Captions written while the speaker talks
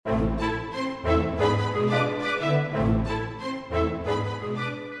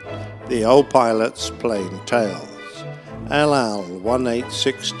The Old Pilot's Plain Tales, El Al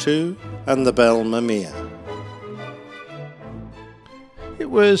 1862 and the Belle Mamiya. It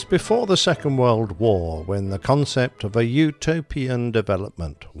was before the Second World War when the concept of a utopian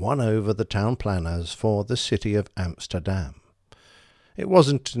development won over the town planners for the city of Amsterdam. It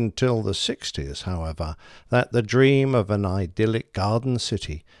wasn't until the 60s, however, that the dream of an idyllic garden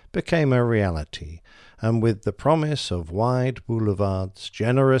city became a reality, and with the promise of wide boulevards,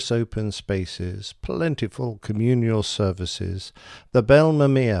 generous open spaces, plentiful communal services, the Belle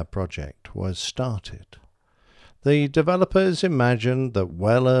Mamiya project was started. The developers imagined that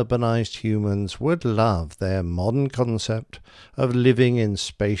well-urbanized humans would love their modern concept of living in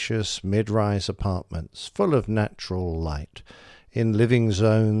spacious mid-rise apartments full of natural light, in living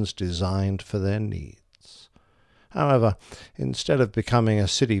zones designed for their needs. However, instead of becoming a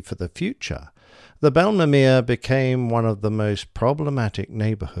city for the future, the Belle Mamiya became one of the most problematic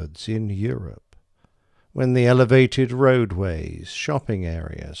neighborhoods in Europe. When the elevated roadways, shopping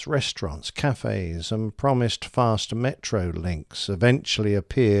areas, restaurants, cafes, and promised fast metro links eventually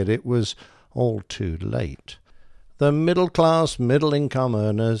appeared, it was all too late. The middle-class, middle-income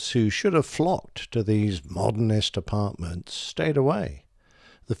earners who should have flocked to these modernist apartments stayed away.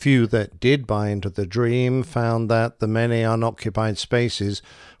 The few that did buy into the dream found that the many unoccupied spaces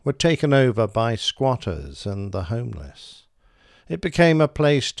were taken over by squatters and the homeless. It became a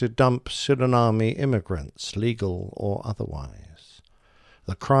place to dump Suriname immigrants, legal or otherwise.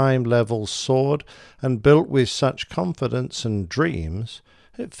 The crime levels soared, and built with such confidence and dreams,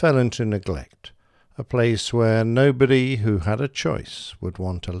 it fell into neglect, a place where nobody who had a choice would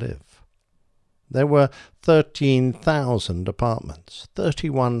want to live. There were 13,000 apartments,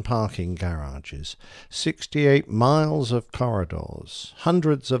 31 parking garages, 68 miles of corridors,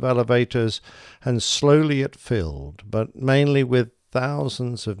 hundreds of elevators, and slowly it filled, but mainly with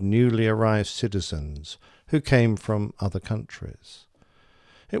thousands of newly arrived citizens who came from other countries.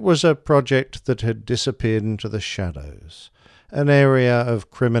 It was a project that had disappeared into the shadows, an area of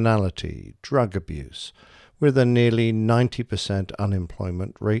criminality, drug abuse, with a nearly 90%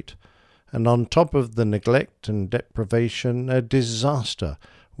 unemployment rate, and on top of the neglect and deprivation, a disaster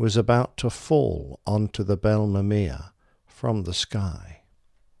was about to fall onto the Belle Mamiya from the sky.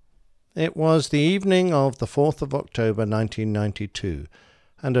 It was the evening of the 4th of October 1992,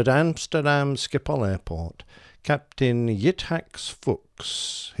 and at Amsterdam Schiphol Airport, Captain Jithax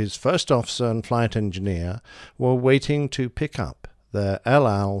Fuchs, his first officer and flight engineer, were waiting to pick up their El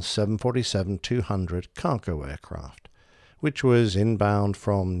Al 747-200 cargo aircraft, which was inbound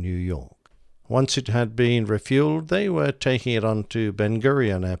from New York. Once it had been refueled, they were taking it on to Ben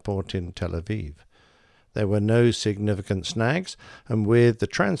Gurion Airport in Tel Aviv. There were no significant snags, and with the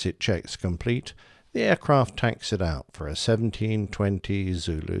transit checks complete, the aircraft taxied out for a 1720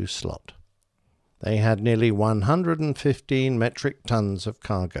 Zulu slot. They had nearly 115 metric tons of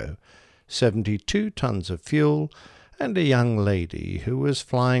cargo, 72 tons of fuel, and a young lady who was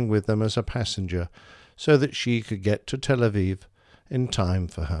flying with them as a passenger so that she could get to Tel Aviv in time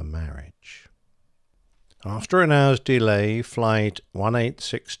for her marriage. After an hour's delay, Flight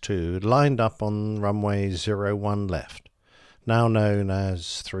 1862 lined up on runway 01 left, now known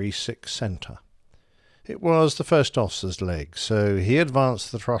as 36 Center. It was the first officer's leg, so he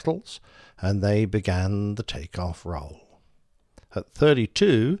advanced the throttles, and they began the takeoff roll. At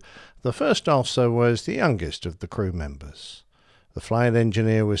 32, the first officer was the youngest of the crew members. The flight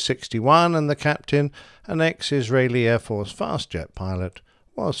engineer was 61, and the captain, an ex-Israeli Air Force fast jet pilot,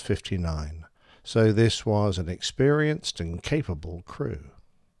 was 59. So this was an experienced and capable crew.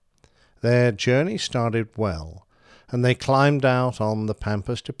 Their journey started well, and they climbed out on the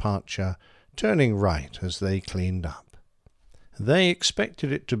Pampas departure, turning right as they cleaned up. They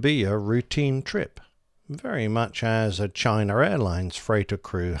expected it to be a routine trip, very much as a China Airlines freighter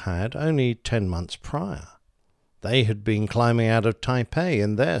crew had only 10 months prior. They had been climbing out of Taipei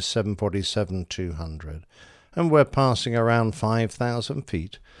in their 747-200 and were passing around 5,000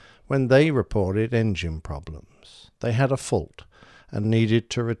 feet when they reported engine problems. They had a fault and needed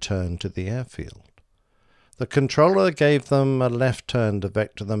to return to the airfield. The controller gave them a left turn to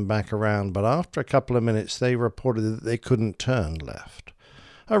vector them back around, but after a couple of minutes they reported that they couldn't turn left.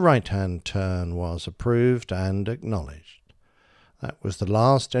 A right-hand turn was approved and acknowledged. That was the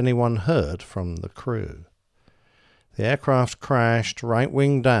last anyone heard from the crew. The aircraft crashed right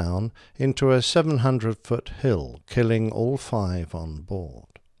wing down into a 700-foot hill, killing all 5 on board.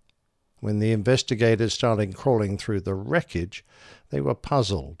 When the investigators started crawling through the wreckage, they were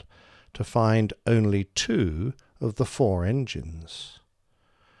puzzled to find only 2 of the 4 engines.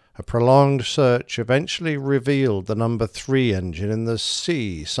 A prolonged search eventually revealed the number 3 engine in the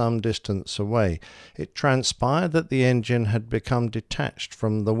sea some distance away. It transpired that the engine had become detached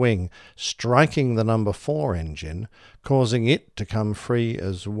from the wing, striking the number 4 engine, causing it to come free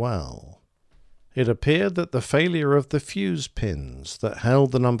as well. It appeared that the failure of the fuse pins that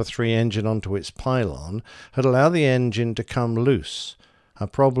held the number 3 engine onto its pylon had allowed the engine to come loose, a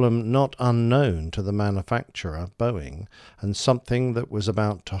problem not unknown to the manufacturer, Boeing, and something that was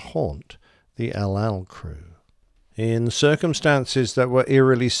about to haunt the El Al crew. In circumstances that were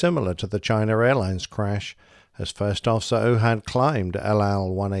eerily similar to the China Airlines crash, as First Officer Ohad climbed El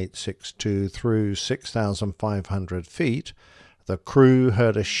Al 1862 through 6,500 feet, the crew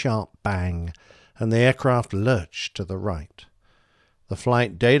heard a sharp bang, and the aircraft lurched to the right. The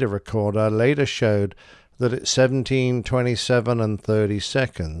flight data recorder later showed that at 17:27 and 30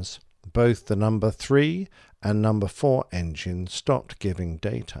 seconds, both the number 3 and number 4 engine stopped giving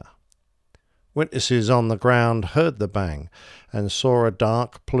data. Witnesses on the ground heard the bang and saw a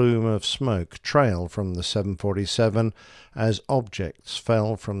dark plume of smoke trail from the 747 as objects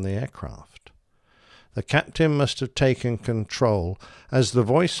fell from the aircraft. The captain must have taken control as the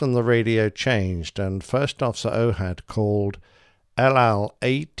voice on the radio changed and First Officer Ohad called, "El Al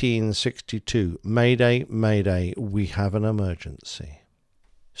 1862, Mayday, Mayday, we have an emergency."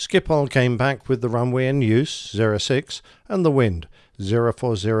 Schiphol came back with the runway in use, 06, and the wind,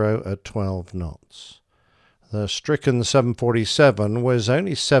 040 at 12 knots. The stricken 747 was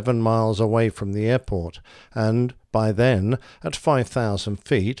only 7 miles away from the airport, and, by then, at 5,000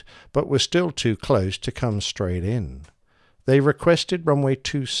 feet, but was still too close to come straight in. They requested runway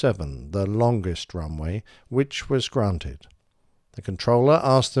 27, the longest runway, which was granted. The controller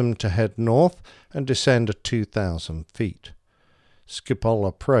asked them to head north and descend at 2,000 feet. Schiphol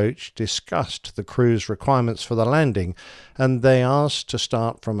approached, discussed the crew's requirements for the landing, and they asked to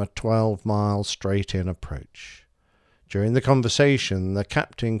start from a 12-mile straight-in approach. During the conversation, the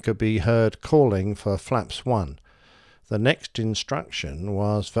captain could be heard calling for flaps 1. The next instruction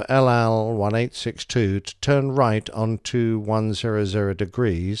was for El Al 1862 to turn right onto 100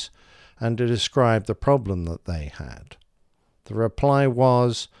 degrees and to describe the problem that they had. The reply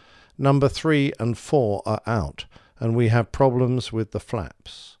was, "Number 3 and 4 are out, and we have problems with the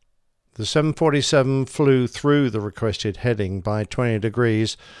flaps." The 747 flew through the requested heading by 20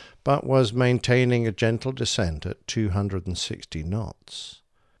 degrees, but was maintaining a gentle descent at 260 knots.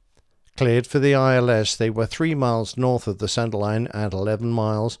 Cleared for the ILS, they were 3 miles north of the centerline at 11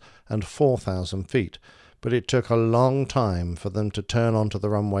 miles and 4,000 feet, but it took a long time for them to turn onto the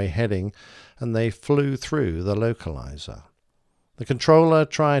runway heading, and they flew through the localizer. The controller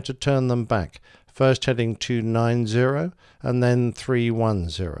tried to turn them back, first heading 290 and then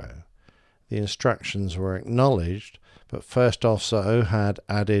 310. The instructions were acknowledged, but First Officer Ohad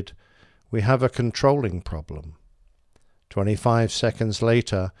added, "We have a controlling problem." 25 seconds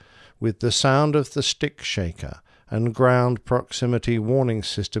later, with the sound of the stick shaker and ground proximity warning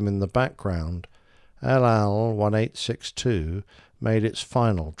system in the background, El Al 1862 made its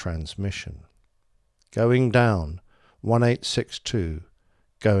final transmission. Going down, 1862,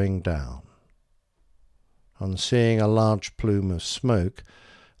 going down. On seeing a large plume of smoke,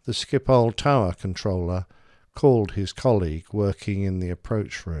 the Schiphol tower controller called his colleague working in the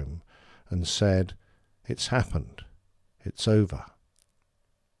approach room and said, "It's happened. It's over."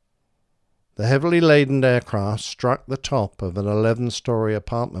 The heavily laden aircraft struck the top of an 11-story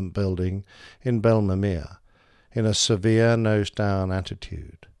apartment building in Belmamir in a severe nose-down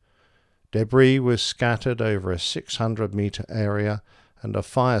attitude. Debris was scattered over a 600-meter area, and a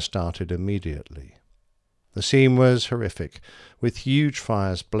fire started immediately. The scene was horrific, with huge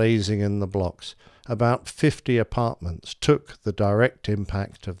fires blazing in the blocks. About 50 apartments took the direct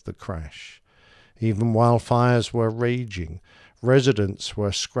impact of the crash. Even while fires were raging, residents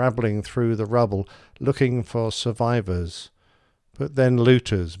were scrabbling through the rubble looking for survivors. But then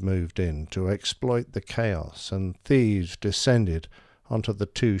looters moved in to exploit the chaos, and thieves descended onto the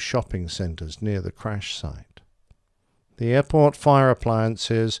 2 shopping centres near the crash site. The airport fire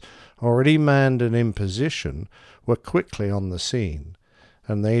appliances, already manned and in position, were quickly on the scene,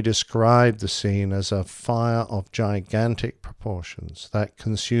 and they described the scene as a fire of gigantic proportions that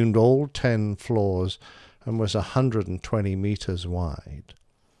consumed all 10 floors and was 120 meters wide.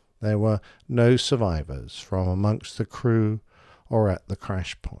 There were no survivors from amongst the crew or at the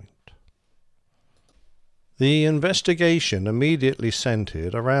crash point. The investigation immediately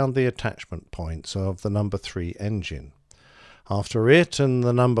centered around the attachment points of the number 3 engine. After it and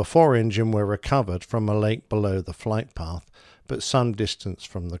the number 4 engine were recovered from a lake below the flight path, but some distance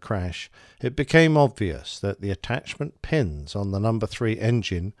from the crash, it became obvious that the attachment pins on the number 3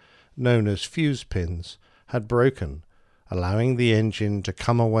 engine, known as fuse pins, had broken, allowing the engine to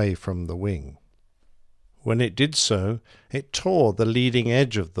come away from the wing. When it did so, it tore the leading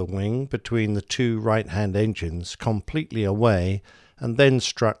edge of the wing between the 2 right-hand engines completely away and then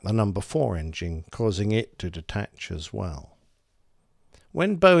struck the number 4 engine, causing it to detach as well.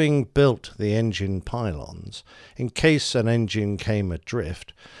 When Boeing built the engine pylons, in case an engine came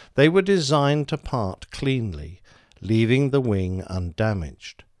adrift, they were designed to part cleanly, leaving the wing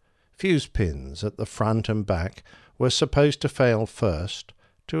undamaged. Fuse pins at the front and back were supposed to fail first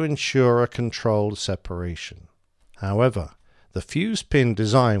to ensure a controlled separation. However, the fuse pin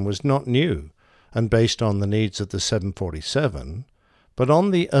design was not new and based on the needs of the 747, but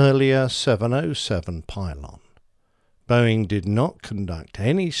on the earlier 707 pylon. Boeing did not conduct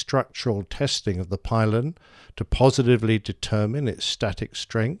any structural testing of the pylon to positively determine its static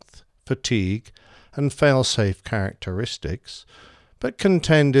strength, fatigue, and fail-safe characteristics, but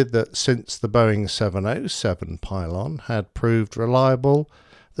contended that since the Boeing 707 pylon had proved reliable,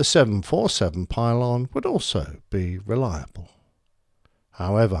 the 747 pylon would also be reliable.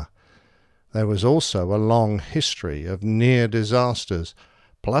 However, there was also a long history of near disasters,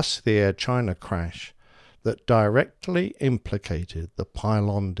 plus the Air China crash, that directly implicated the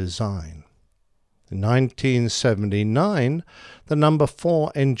pylon design. In 1979, the number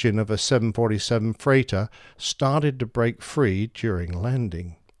 4 engine of a 747 freighter started to break free during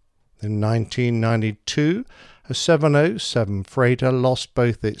landing. In 1992, a 707 freighter lost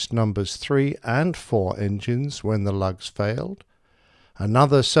both its numbers 3 and 4 engines when the lugs failed.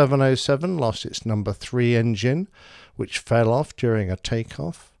 Another 707 lost its number 3 engine, which fell off during a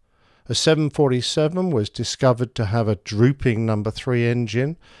takeoff. A 747 was discovered to have a drooping number 3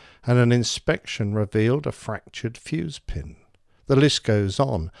 engine, and an inspection revealed a fractured fuse pin. The list goes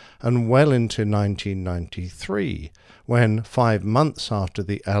on, and well into 1993, when 5 months after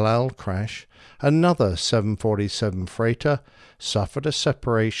the El Al crash, another 747 freighter suffered a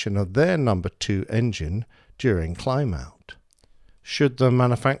separation of their number 2 engine during climb-out. Should the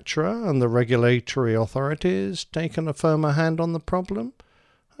manufacturer and the regulatory authorities taken a firmer hand on the problem?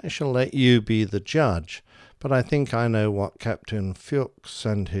 I shall let you be the judge, but I think I know what Captain Fuchs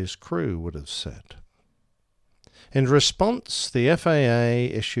and his crew would have said. In response, the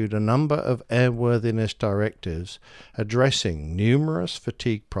FAA issued a number of airworthiness directives addressing numerous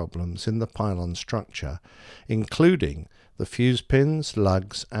fatigue problems in the pylon structure, including the fuse pins,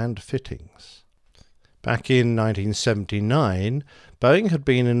 lugs, and fittings. Back in 1979, Boeing had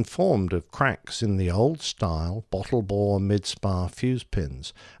been informed of cracks in the old-style bottle-bore mid-spar fuse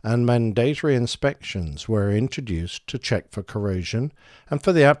pins, and mandatory inspections were introduced to check for corrosion and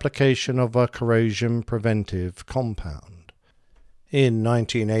for the application of a corrosion-preventive compound. In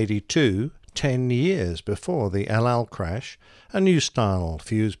 1982, 10 years before the El Al crash, a new style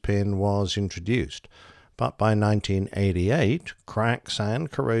fuse pin was introduced, but by 1988, cracks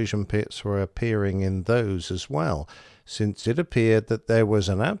and corrosion pits were appearing in those as well, since it appeared that there was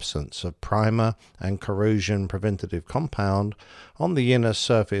an absence of primer and corrosion preventative compound on the inner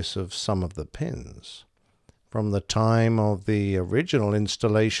surface of some of the pins. From the time of the original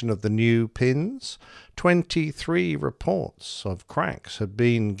installation of the new pins, 23 reports of cracks had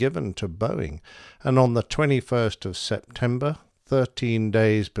been given to Boeing, and on the 21st of September, 13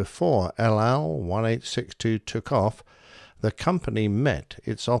 days before El Al 1862 took off, the company met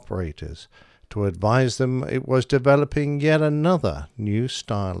its operators to advise them it was developing yet another new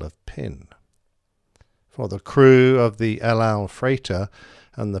style of pin. For the crew of the El Al freighter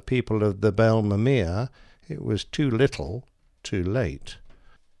and the people of the Belle Mimere, it was too little, too late.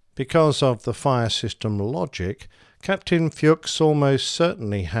 Because of the fire system logic, Captain Fuchs almost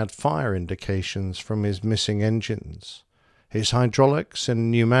certainly had fire indications from his missing engines. His hydraulics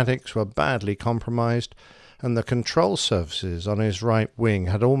and pneumatics were badly compromised, and the control surfaces on his right wing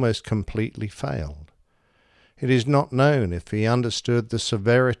had almost completely failed. It is not known if he understood the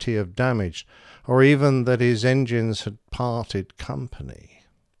severity of damage, or even that his engines had parted company.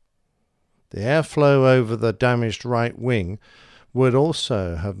 The airflow over the damaged right wing would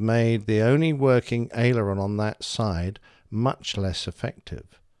also have made the only working aileron on that side much less effective.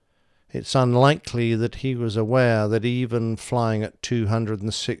 It's unlikely that he was aware that even flying at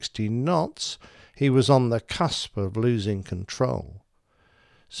 260 knots, he was on the cusp of losing control.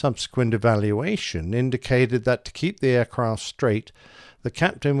 Subsequent evaluation indicated that to keep the aircraft straight, the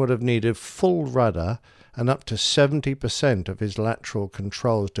captain would have needed full rudder and up to 70% of his lateral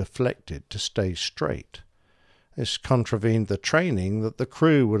controls deflected to stay straight. This contravened the training that the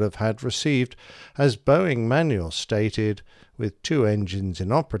crew would have had received, as Boeing manual stated, with 2 engines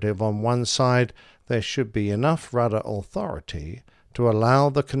inoperative on one side, there should be enough rudder authority to allow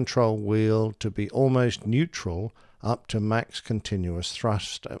the control wheel to be almost neutral up to max continuous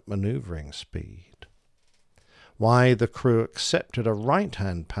thrust at manoeuvring speed. Why the crew accepted a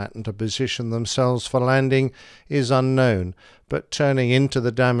right-hand pattern to position themselves for landing is unknown, but turning into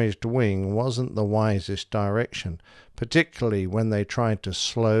the damaged wing wasn't the wisest direction, particularly when they tried to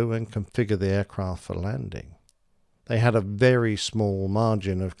slow and configure the aircraft for landing. They had a very small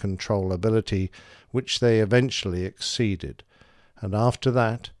margin of controllability, which they eventually exceeded, and after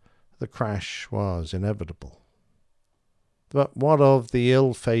that the crash was inevitable. But what of the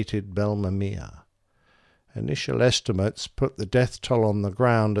ill-fated Belmamia? Initial estimates put the death toll on the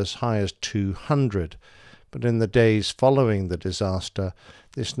ground as high as 200, but in the days following the disaster,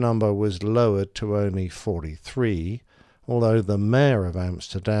 this number was lowered to only 43, although the mayor of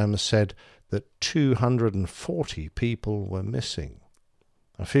Amsterdam said that 240 people were missing.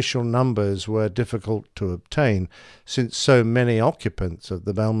 Official numbers were difficult to obtain, since so many occupants of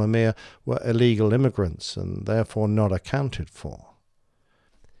the Belmamir were illegal immigrants and therefore not accounted for.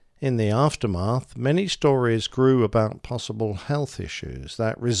 In the aftermath, many stories grew about possible health issues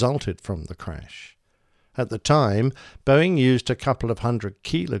that resulted from the crash. At the time, Boeing used a couple of 100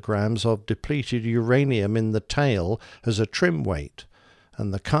 kilograms of depleted uranium in the tail as a trim weight,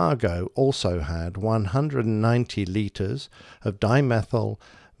 and the cargo also had 190 litres of dimethyl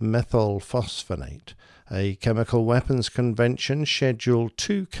methylphosphonate, a chemical weapons convention Schedule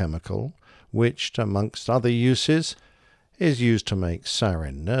II chemical, which, amongst other uses, is used to make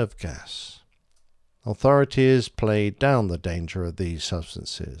sarin nerve gas. Authorities played down the danger of these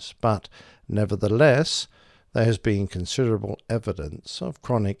substances, but nevertheless there has been considerable evidence of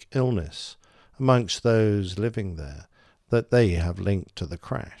chronic illness amongst those living there that they have linked to the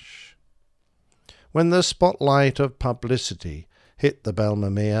crash. When the spotlight of publicity hit the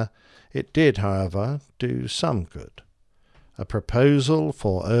Belmamir, it did, however, do some good. A proposal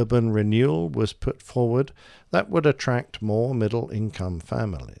for urban renewal was put forward that would attract more middle-income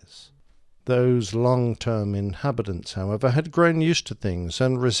families. Those long-term inhabitants, however, had grown used to things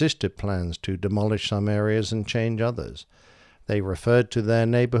and resisted plans to demolish some areas and change others. They referred to their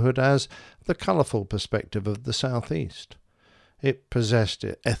neighbourhood as the colourful perspective of the southeast. It possessed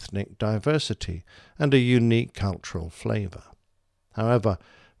ethnic diversity and a unique cultural flavour. However,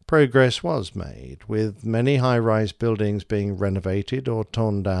 progress was made, with many high-rise buildings being renovated or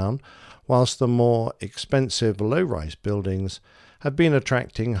torn down, whilst the more expensive low-rise buildings have been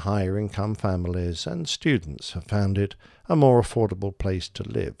attracting higher-income families, and students have found it a more affordable place to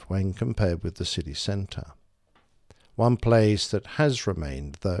live when compared with the city centre. One place that has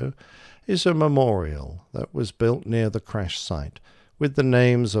remained, though, is a memorial that was built near the crash site with the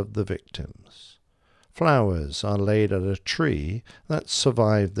names of the victims. Flowers are laid at a tree that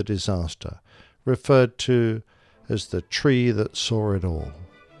survived the disaster, referred to as the tree that saw it all.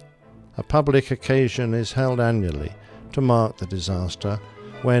 A public occasion is held annually to mark the disaster,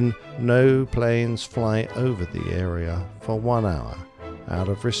 when no planes fly over the area for 1 hour out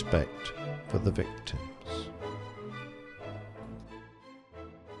of respect for the victims.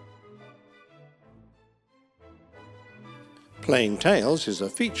 Plain Tales is a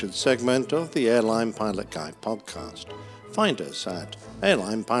featured segment of the Airline Pilot Guy podcast. Find us at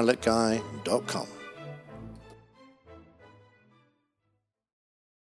airlinepilotguy.com.